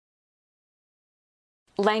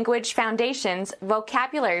Language Foundations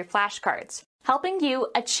Vocabulary Flashcards, helping you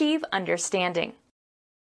achieve understanding.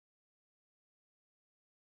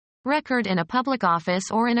 Record in a public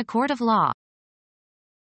office or in a court of law.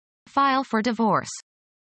 File for divorce.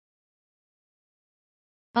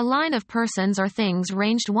 A line of persons or things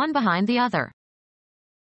ranged one behind the other.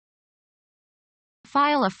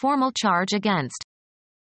 File a formal charge against.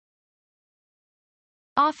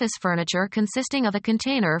 Office furniture consisting of a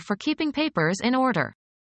container for keeping papers in order.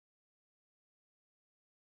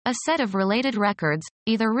 A set of related records,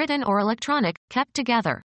 either written or electronic, kept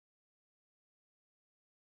together.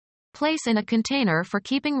 Place in a container for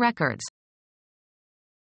keeping records.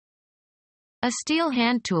 A steel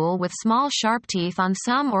hand tool with small sharp teeth on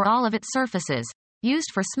some or all of its surfaces, used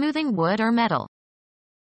for smoothing wood or metal.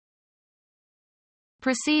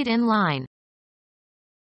 Proceed in line.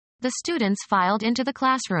 The students filed into the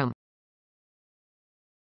classroom.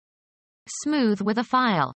 Smooth with a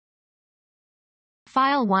file.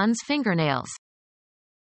 File one's fingernails.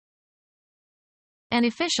 An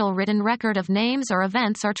official written record of names or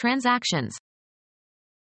events or transactions.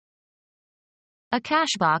 A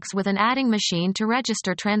cash box with an adding machine to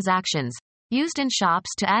register transactions, used in shops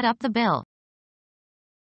to add up the bill.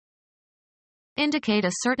 Indicate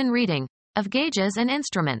a certain reading of gauges and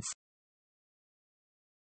instruments.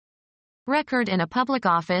 Record in a public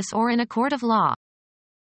office or in a court of law.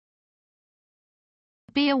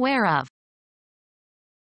 Be aware of.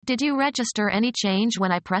 Did you register any change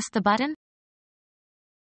when I pressed the button?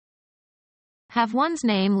 Have one's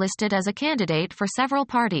name listed as a candidate for several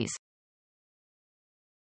parties.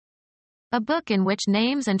 A book in which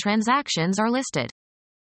names and transactions are listed.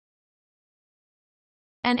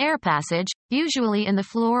 An air passage, usually in the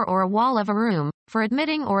floor or a wall of a room, for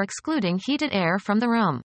admitting or excluding heated air from the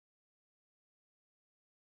room.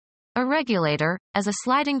 A regulator, as a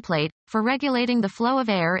sliding plate, for regulating the flow of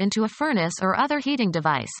air into a furnace or other heating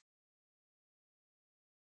device.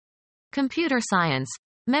 Computer science.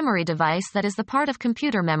 Memory device that is the part of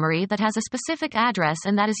computer memory that has a specific address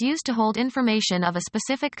and that is used to hold information of a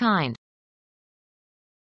specific kind.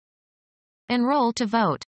 Enroll to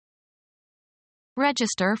vote.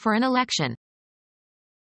 Register for an election.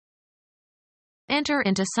 Enter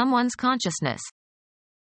into someone's consciousness.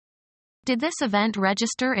 Did this event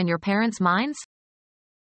register in your parents' minds?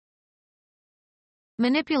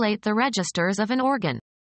 Manipulate the registers of an organ.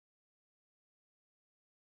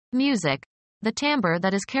 Music. The timbre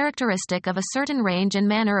that is characteristic of a certain range and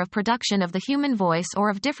manner of production of the human voice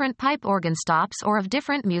or of different pipe organ stops or of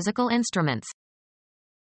different musical instruments.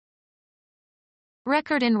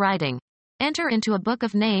 Record in writing. Enter into a book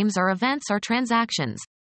of names or events or transactions.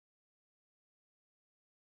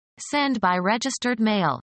 Send by registered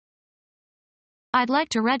mail. I'd like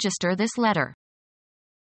to register this letter.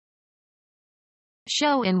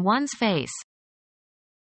 Show in one's face.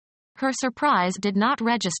 Her surprise did not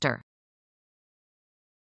register.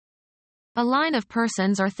 A line of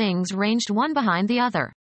persons or things ranged one behind the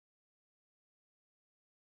other.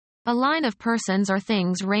 A line of persons or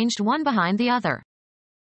things ranged one behind the other.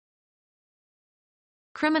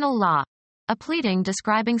 Criminal law. A pleading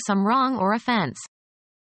describing some wrong or offense.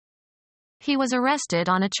 He was arrested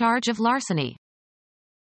on a charge of larceny.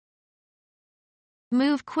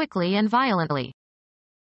 Move quickly and violently.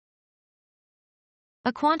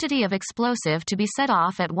 A quantity of explosive to be set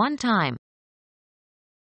off at one time.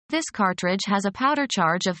 This cartridge has a powder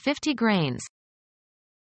charge of 50 grains.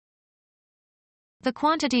 The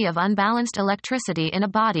quantity of unbalanced electricity in a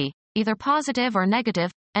body, either positive or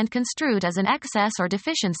negative, and construed as an excess or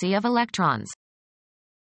deficiency of electrons.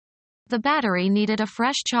 The battery needed a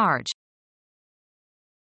fresh charge.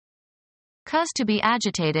 Cause to be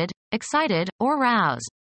agitated, excited, or roused.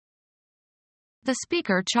 The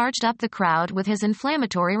speaker charged up the crowd with his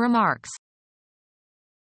inflammatory remarks.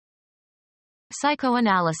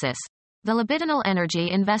 Psychoanalysis. The libidinal energy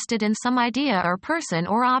invested in some idea or person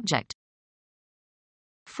or object.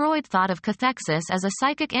 Freud thought of cathexis as a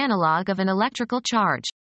psychic analog of an electrical charge.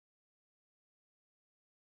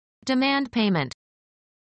 Demand payment.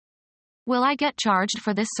 Will I get charged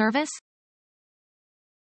for this service?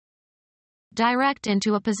 Direct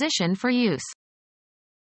into a position for use.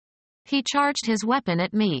 He charged his weapon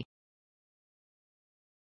at me.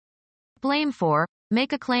 Blame for.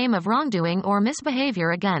 Make a claim of wrongdoing or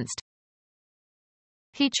misbehavior against.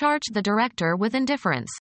 He charged the director with indifference.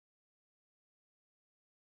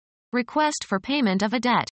 Request for payment of a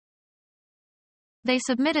debt. They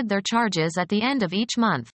submitted their charges at the end of each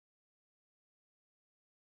month.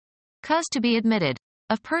 Cause to be admitted.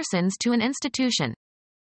 Of persons to an institution.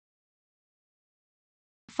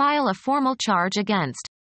 File a formal charge against.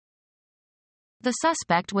 The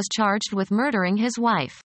suspect was charged with murdering his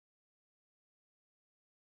wife.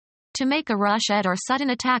 To make a rush at or sudden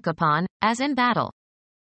attack upon, as in battle.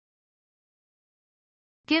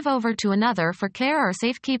 Give over to another for care or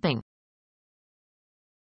safekeeping.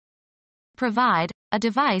 Provide a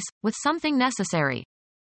device with something necessary.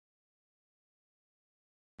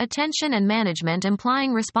 Attention and management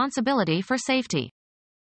implying responsibility for safety.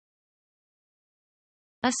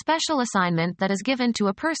 A special assignment that is given to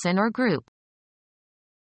a person or group.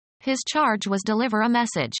 His charge was deliver a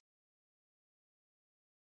message.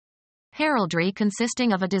 Heraldry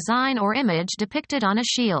consisting of a design or image depicted on a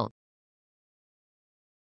shield.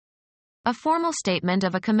 A formal statement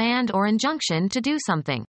of a command or injunction to do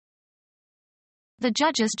something. The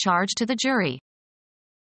judge's charge to the jury.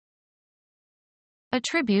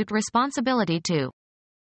 Attribute responsibility to.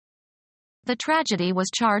 The tragedy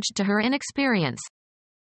was charged to her inexperience.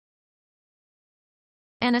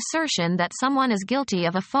 An assertion that someone is guilty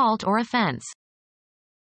of a fault or offense.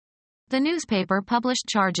 The newspaper published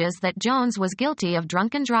charges that Jones was guilty of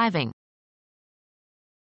drunken driving.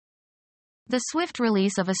 The swift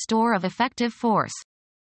release of a store of effective force.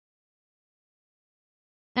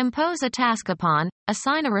 Impose a task upon,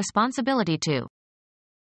 assign a responsibility to.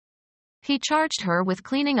 He charged her with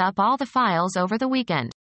cleaning up all the files over the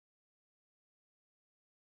weekend.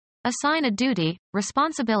 Assign a duty,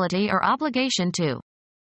 responsibility or obligation to.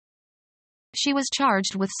 She was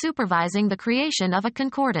charged with supervising the creation of a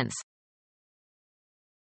concordance.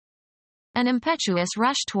 An impetuous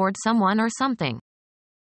rush toward someone or something.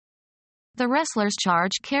 The wrestler's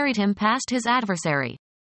charge carried him past his adversary.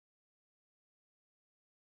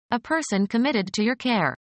 A person committed to your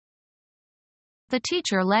care. The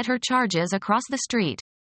teacher led her charges across the street.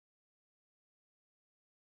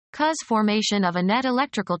 Cause formation of a net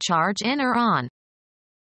electrical charge in or on.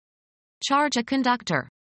 Charge a conductor.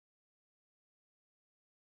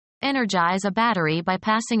 Energize a battery by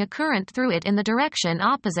passing a current through it in the direction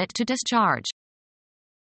opposite to discharge.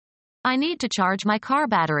 I need to charge my car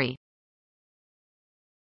battery.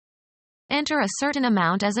 Enter a certain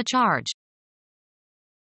amount as a charge.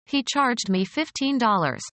 He charged me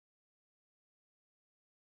 $15.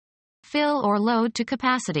 Fill or load to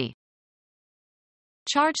capacity.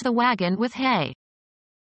 Charge the wagon with hay.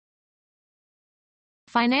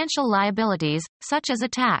 Financial liabilities, such as a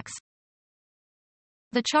tax.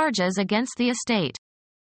 The charges against the estate.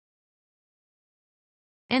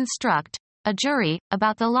 Instruct a jury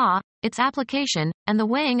about the law, its application, and the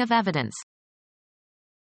weighing of evidence.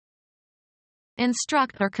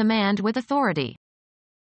 Instruct or command with authority.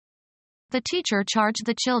 The teacher charged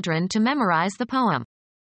the children to memorize the poem.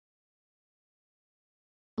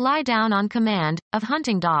 Lie down on command, of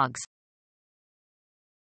hunting dogs.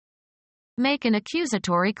 Make an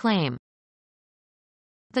accusatory claim.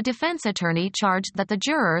 The defense attorney charged that the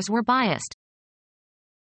jurors were biased.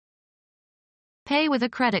 Pay with a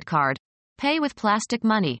credit card. Pay with plastic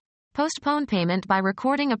money. Postpone payment by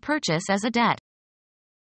recording a purchase as a debt.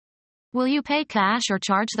 Will you pay cash or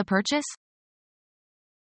charge the purchase?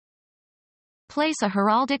 Place a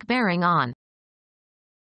heraldic bearing on.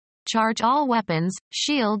 Charge all weapons,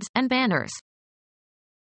 shields, and banners.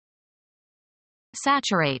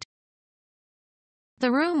 Saturate.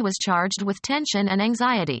 The room was charged with tension and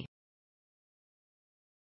anxiety.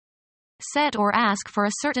 Set or ask for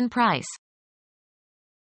a certain price.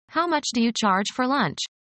 How much do you charge for lunch?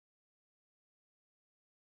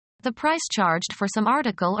 The price charged for some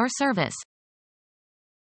article or service.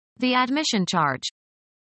 The admission charge.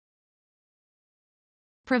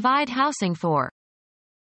 Provide housing for.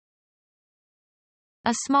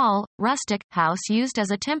 A small, rustic, house used as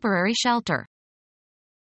a temporary shelter.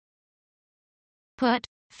 Put,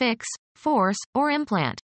 fix, force, or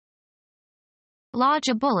implant. Lodge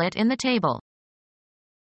a bullet in the table.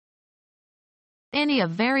 Any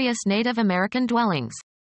of various Native American dwellings.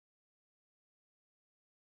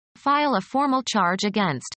 File a formal charge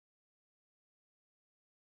against.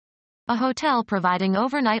 A hotel providing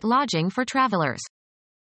overnight lodging for travelers.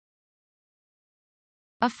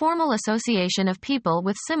 A formal association of people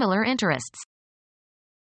with similar interests.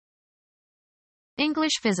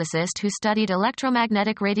 English physicist who studied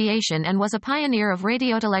electromagnetic radiation and was a pioneer of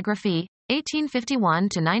radiotelegraphy, 1851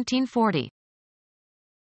 to 1940.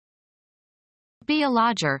 Be a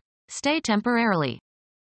lodger. Stay temporarily.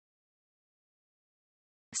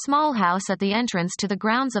 Small house at the entrance to the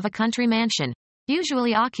grounds of a country mansion,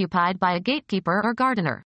 usually occupied by a gatekeeper or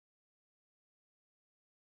gardener.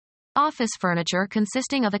 Office furniture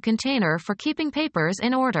consisting of a container for keeping papers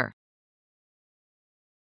in order.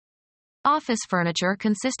 Office furniture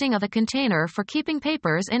consisting of a container for keeping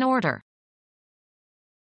papers in order.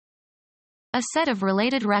 A set of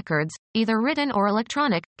related records, either written or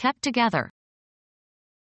electronic, kept together.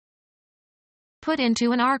 Put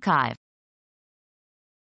into an archive.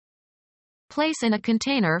 Place in a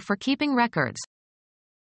container for keeping records.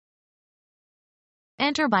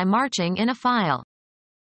 Enter by marching in a file.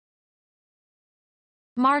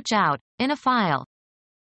 March out, in a file.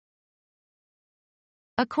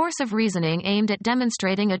 A course of reasoning aimed at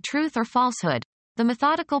demonstrating a truth or falsehood. The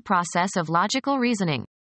methodical process of logical reasoning.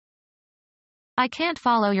 I can't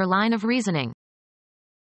follow your line of reasoning.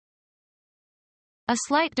 A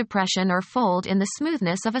slight depression or fold in the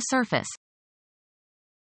smoothness of a surface.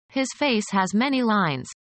 His face has many lines.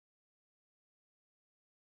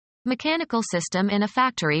 Mechanical system in a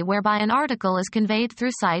factory whereby an article is conveyed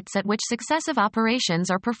through sites at which successive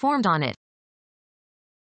operations are performed on it.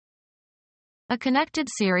 A connected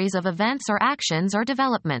series of events or actions or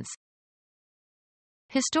developments.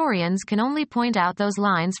 Historians can only point out those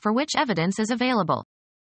lines for which evidence is available.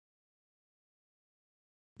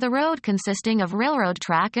 The road consisting of railroad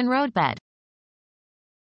track and roadbed.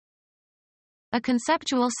 A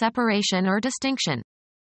conceptual separation or distinction.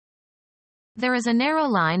 There is a narrow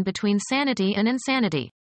line between sanity and insanity.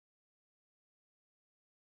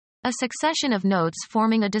 A succession of notes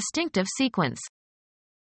forming a distinctive sequence.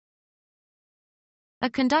 A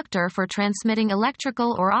conductor for transmitting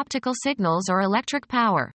electrical or optical signals or electric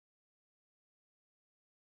power.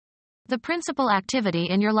 The principal activity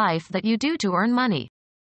in your life that you do to earn money.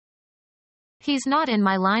 He's not in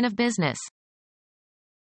my line of business.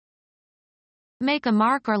 Make a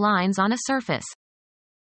mark or lines on a surface.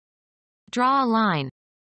 Draw a line.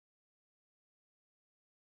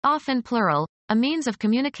 Often plural, a means of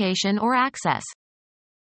communication or access.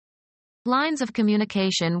 Lines of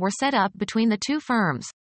communication were set up between the two firms.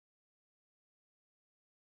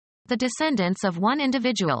 The descendants of one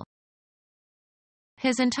individual.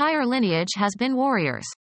 His entire lineage has been warriors.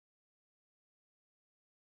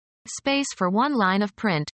 Space for one line of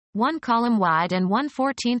print, 1 column wide and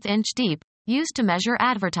 1/14 inch deep, used to measure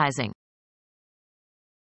advertising.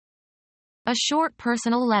 A short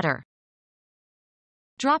personal letter.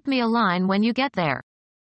 Drop me a line when you get there.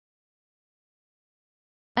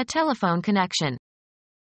 A telephone connection.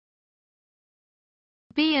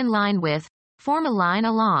 Be in line with, form a line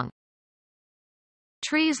along.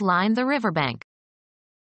 Trees line the riverbank.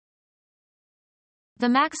 The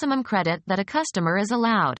maximum credit that a customer is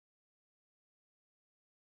allowed.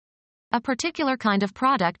 A particular kind of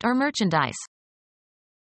product or merchandise.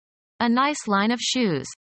 A nice line of shoes.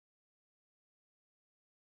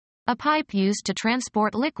 A pipe used to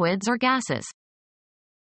transport liquids or gases.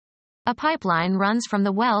 A pipeline runs from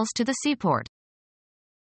the wells to the seaport.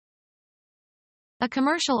 A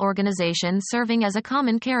commercial organization serving as a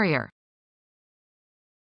common carrier.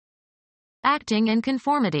 Acting in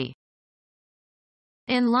conformity.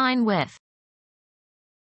 In line with.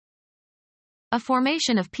 A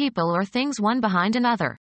formation of people or things one behind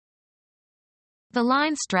another. The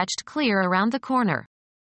line stretched clear around the corner.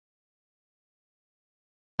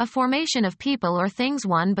 A formation of people or things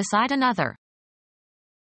one beside another.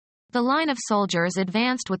 The line of soldiers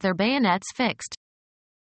advanced with their bayonets fixed.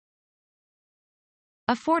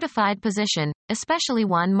 A fortified position, especially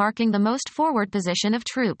one marking the most forward position of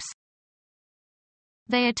troops.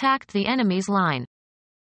 They attacked the enemy's line.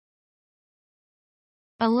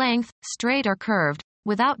 A length, straight or curved,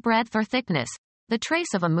 without breadth or thickness, the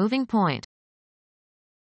trace of a moving point.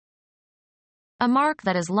 A mark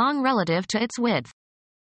that is long relative to its width.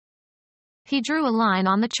 He drew a line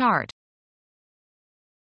on the chart.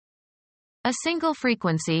 A single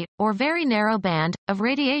frequency, or very narrow band, of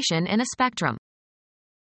radiation in a spectrum.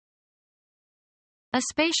 A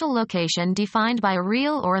spatial location defined by a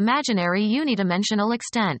real or imaginary unidimensional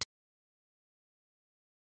extent.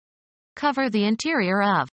 Cover the interior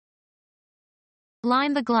of.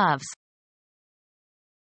 Line the gloves.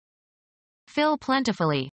 Fill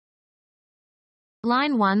plentifully.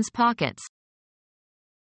 Line one's pockets.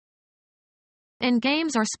 In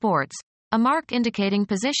games or sports, a mark indicating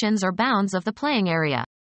positions or bounds of the playing area.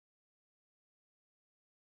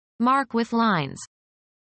 Mark with lines.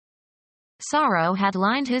 Sorrow had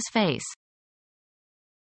lined his face.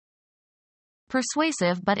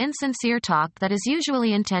 Persuasive but insincere talk that is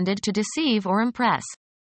usually intended to deceive or impress.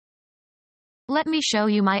 Let me show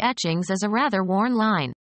you my etchings as a rather worn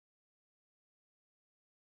line.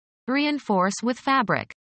 Reinforce with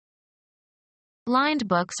fabric. Lined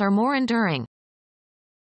books are more enduring.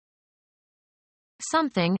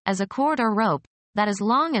 Something, as a cord or rope, that is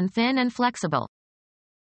long and thin and flexible.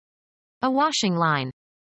 A washing line.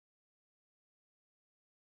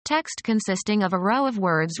 Text consisting of a row of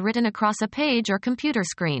words written across a page or computer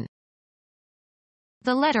screen.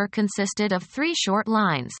 The letter consisted of 3 short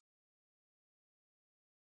lines.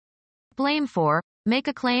 Blame for, make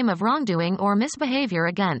a claim of wrongdoing or misbehavior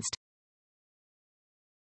against.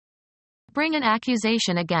 Bring an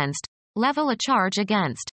accusation against, level a charge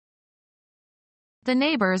against. The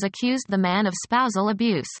neighbors accused the man of spousal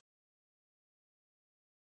abuse.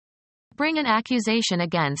 Bring an accusation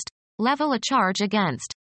against, level a charge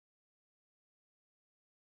against.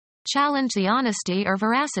 Challenge the honesty or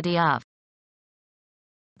veracity of.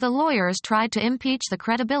 The lawyers tried to impeach the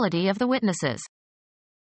credibility of the witnesses.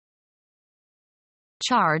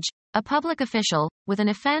 Charge, a public official, with an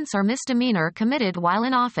offense or misdemeanor committed while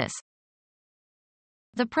in office.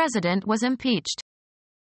 The president was impeached.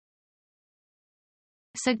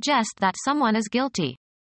 Suggest that someone is guilty.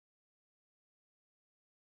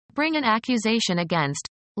 Bring an accusation against,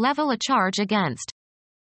 level a charge against.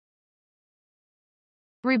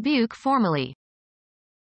 Rebuke formally.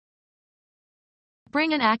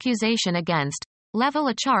 Bring an accusation against, level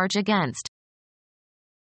a charge against.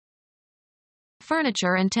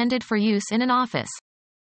 Furniture intended for use in an office.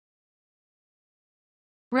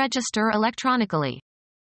 Register electronically.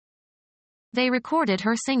 They recorded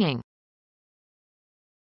her singing.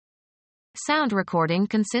 Sound recording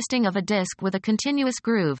consisting of a disc with a continuous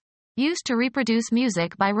groove, used to reproduce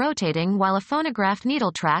music by rotating while a phonograph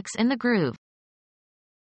needle tracks in the groove.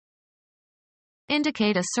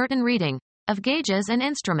 Indicate a certain reading, of gauges and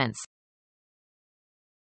instruments.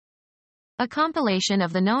 A compilation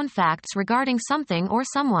of the known facts regarding something or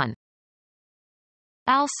someone.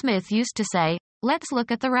 Al Smith used to say, "Let's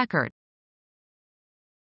look at the record."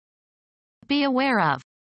 Be aware of.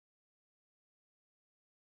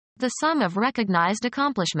 The sum of recognized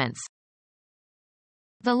accomplishments.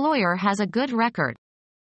 The lawyer has a good record.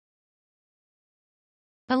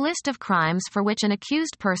 A list of crimes for which an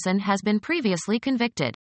accused person has been previously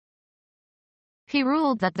convicted. He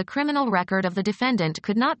ruled that the criminal record of the defendant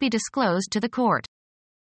could not be disclosed to the court.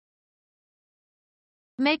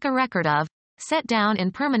 Make a record of, set down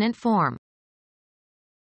in permanent form.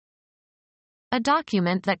 A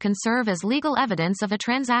document that can serve as legal evidence of a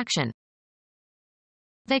transaction.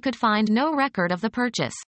 They could find no record of the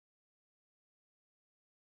purchase.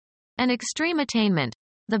 An extreme attainment,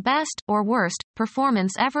 the best, or worst,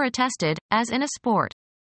 performance ever attested, as in a sport.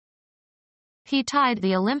 He tied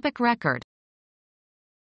the Olympic record.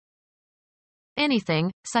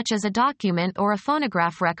 Anything, such as a document or a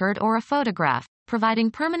phonograph record or a photograph, providing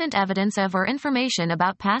permanent evidence of or information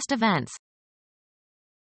about past events.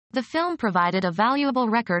 The film provided a valuable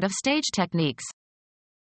record of stage techniques.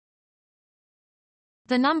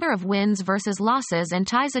 The number of wins versus losses and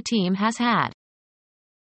ties a team has had.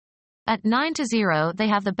 At 9-0 they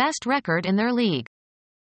have the best record in their league.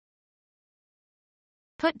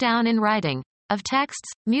 Put down in writing, of texts,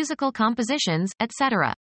 musical compositions,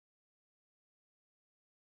 etc.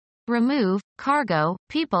 Remove, cargo,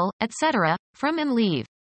 people, etc., from and leave.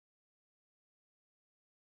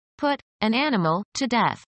 Put, an animal, to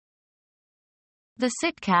death. The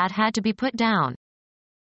sick cat had to be put down.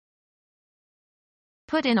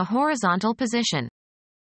 Put in a horizontal position.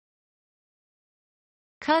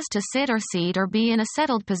 Cause to sit or seat or be in a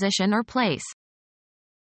settled position or place.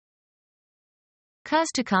 Cause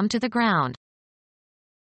to come to the ground.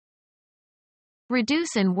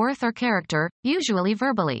 Reduce in worth or character, usually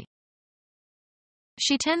verbally.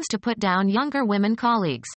 She tends to put down younger women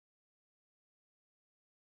colleagues.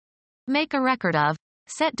 Make a record of,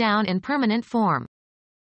 set down in permanent form.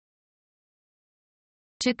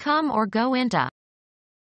 To come or go into.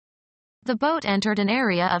 The boat entered an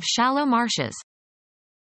area of shallow marshes.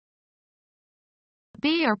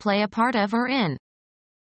 Be or play a part of or in.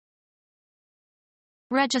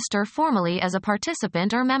 Register formally as a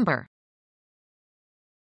participant or member.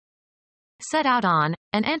 Set out on,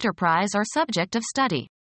 an enterprise or subject of study.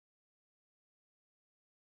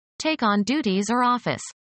 Take on duties or office.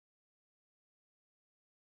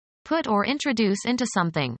 Put or introduce into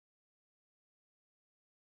something.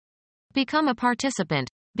 Become a participant,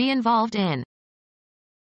 be involved in.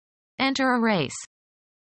 Enter a race.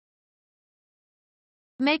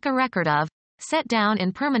 Make a record of, set down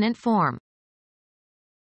in permanent form.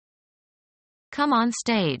 Come on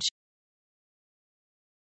stage.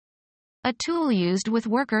 A tool used with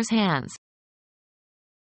workers' hands.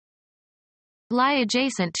 Lie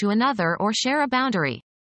adjacent to another or share a boundary.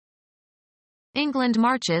 England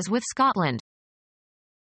marches with Scotland.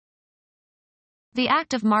 The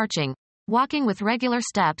act of marching, walking with regular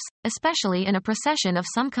steps, especially in a procession of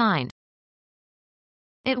some kind.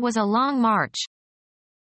 It was a long march.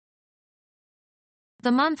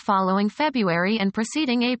 The month following February and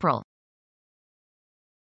preceding April.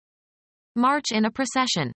 March in a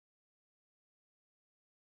procession.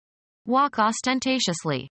 Walk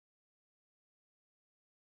ostentatiously.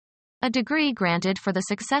 A degree granted for the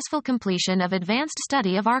successful completion of advanced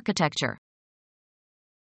study of architecture.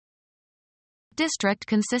 District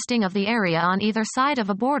consisting of the area on either side of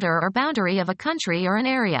a border or boundary of a country or an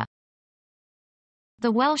area.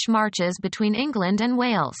 The Welsh marches between England and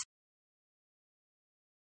Wales.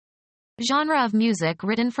 Genre of music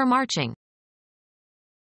written for marching.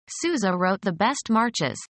 Sousa wrote the best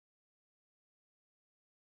marches.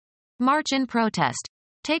 March in protest.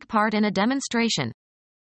 Take part in a demonstration.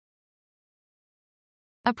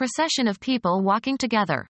 A procession of people walking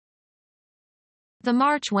together. The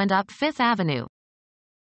march went up Fifth Avenue.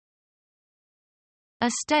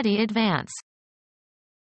 A steady advance.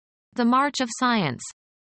 The march of science.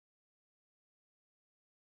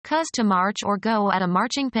 Cause to march or go at a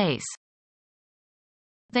marching pace.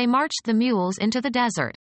 They marched the mules into the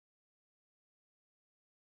desert.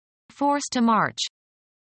 Force to march.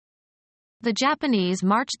 The Japanese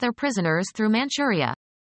marched their prisoners through Manchuria.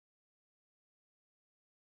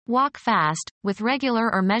 Walk fast, with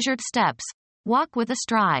regular or measured steps. Walk with a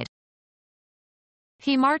stride.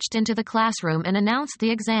 He marched into the classroom and announced the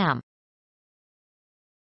exam.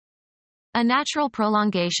 A natural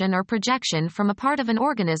prolongation or projection from a part of an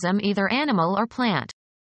organism, either animal or plant.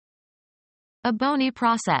 A bony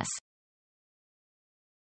process.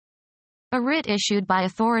 A writ issued by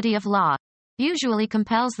authority of law. Usually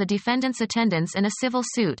compels the defendant's attendance in a civil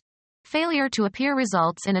suit. Failure to appear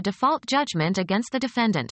results in a default judgment against the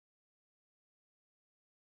defendant.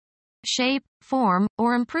 Shape, form,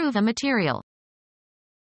 or improve a material.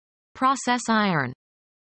 Process iron.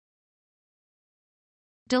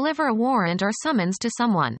 Deliver a warrant or summons to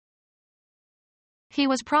someone. He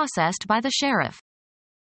was processed by the sheriff.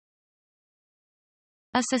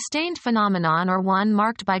 A sustained phenomenon or one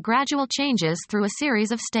marked by gradual changes through a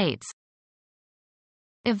series of states.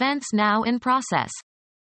 Events now in process.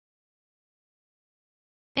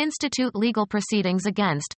 Institute legal proceedings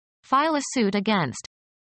against. File a suit against.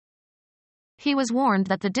 He was warned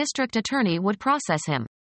that the district attorney would process him.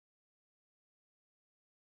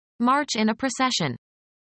 March in a procession.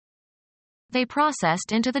 They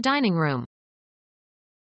processed into the dining room.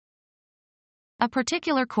 A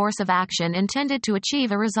particular course of action intended to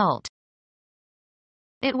achieve a result.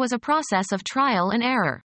 It was a process of trial and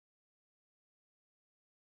error.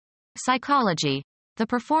 Psychology. The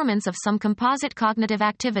performance of some composite cognitive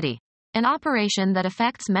activity. An operation that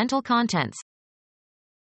affects mental contents.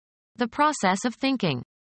 The process of thinking.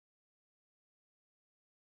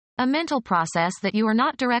 A mental process that you are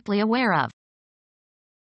not directly aware of.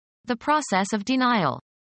 The process of denial.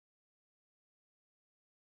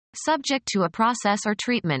 Subject to a process or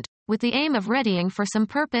treatment, with the aim of readying for some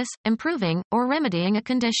purpose, improving, or remedying a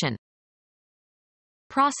condition.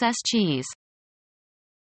 Process cheese.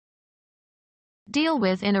 Deal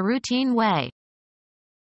with in a routine way.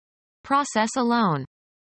 Process alone.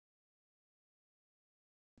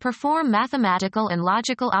 Perform mathematical and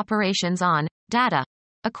logical operations on data,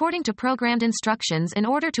 according to programmed instructions in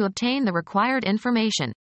order to obtain the required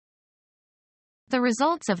information. The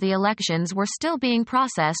results of the elections were still being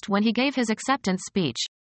processed when he gave his acceptance speech.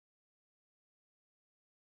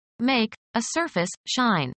 Make a surface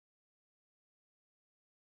shine.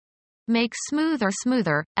 Make smooth or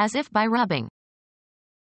smoother, as if by rubbing.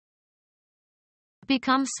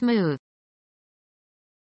 Become smooth.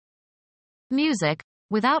 Music,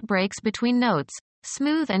 without breaks between notes,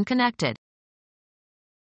 smooth and connected.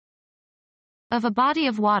 Of a body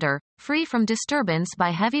of water, free from disturbance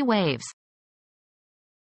by heavy waves.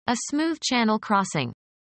 A smooth channel crossing.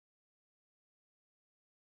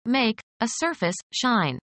 Make a surface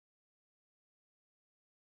shine.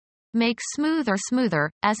 Make smooth or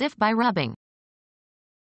smoother, as if by rubbing.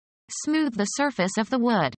 Smooth the surface of the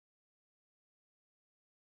wood.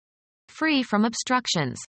 Free from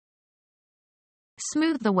obstructions.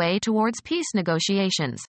 Smooth the way towards peace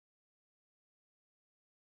negotiations.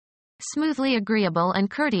 Smoothly agreeable and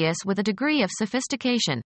courteous with a degree of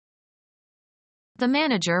sophistication. The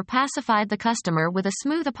manager pacified the customer with a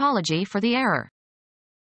smooth apology for the error.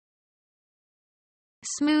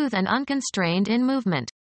 Smooth and unconstrained in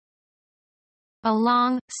movement. A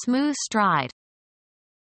long, smooth stride.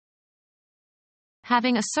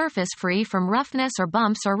 Having a surface free from roughness or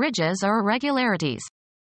bumps or ridges or irregularities.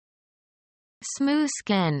 Smooth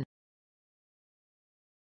skin.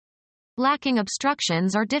 Lacking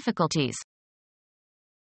obstructions or difficulties.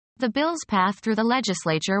 The bill's path through the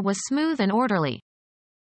legislature was smooth and orderly.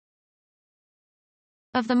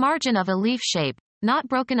 Of the margin of a leaf shape, not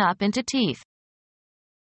broken up into teeth.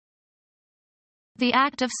 The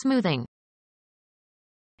act of smoothing.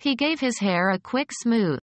 He gave his hair a quick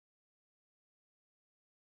smooth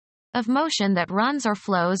of motion that runs or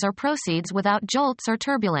flows or proceeds without jolts or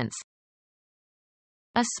turbulence.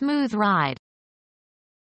 A smooth ride.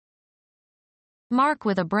 Mark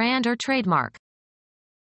with a brand or trademark.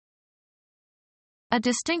 A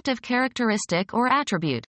distinctive characteristic or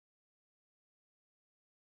attribute.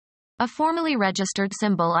 A formally registered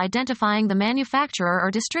symbol identifying the manufacturer or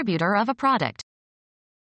distributor of a product.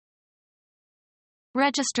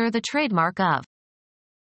 Register the trademark of.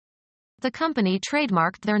 The company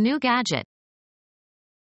trademarked their new gadget.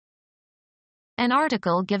 An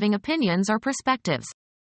article giving opinions or perspectives.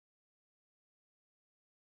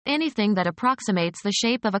 Anything that approximates the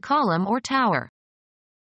shape of a column or tower.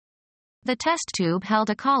 The test tube held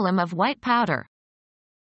a column of white powder.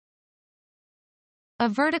 A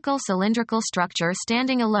vertical cylindrical structure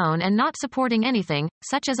standing alone and not supporting anything,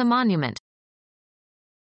 such as a monument.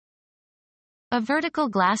 A vertical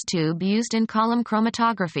glass tube used in column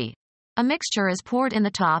chromatography. A mixture is poured in the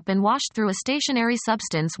top and washed through a stationary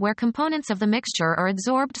substance where components of the mixture are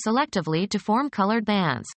adsorbed selectively to form colored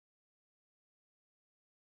bands.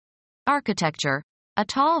 Architecture. A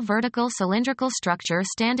tall vertical cylindrical structure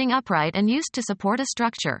standing upright and used to support a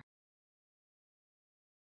structure.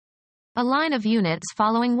 A line of units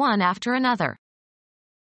following one after another.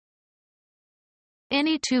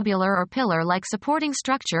 Any tubular or pillar-like supporting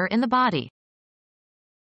structure in the body.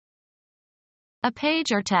 A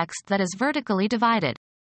page or text that is vertically divided.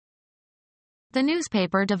 The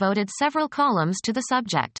newspaper devoted several columns to the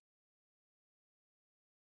subject.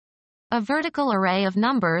 A vertical array of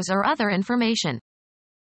numbers or other information.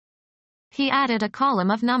 He added a column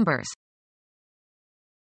of numbers.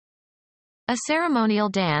 A ceremonial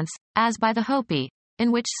dance, as by the Hopi,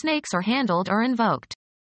 in which snakes are handled or invoked.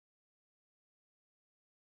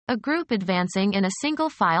 A group advancing in a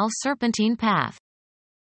single-file serpentine path.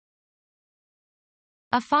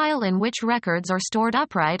 A file in which records are stored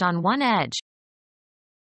upright on one edge.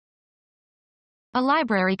 A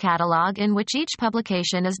library catalog in which each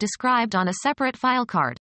publication is described on a separate file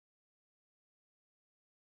card.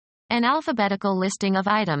 An alphabetical listing of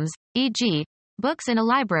items, e.g., books in a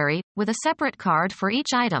library, with a separate card for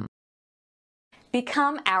each item.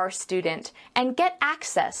 Become our student and get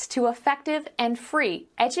access to effective and free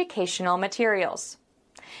educational materials.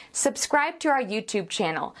 Subscribe to our YouTube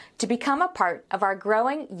channel to become a part of our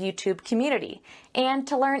growing YouTube community and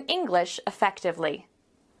to learn English effectively.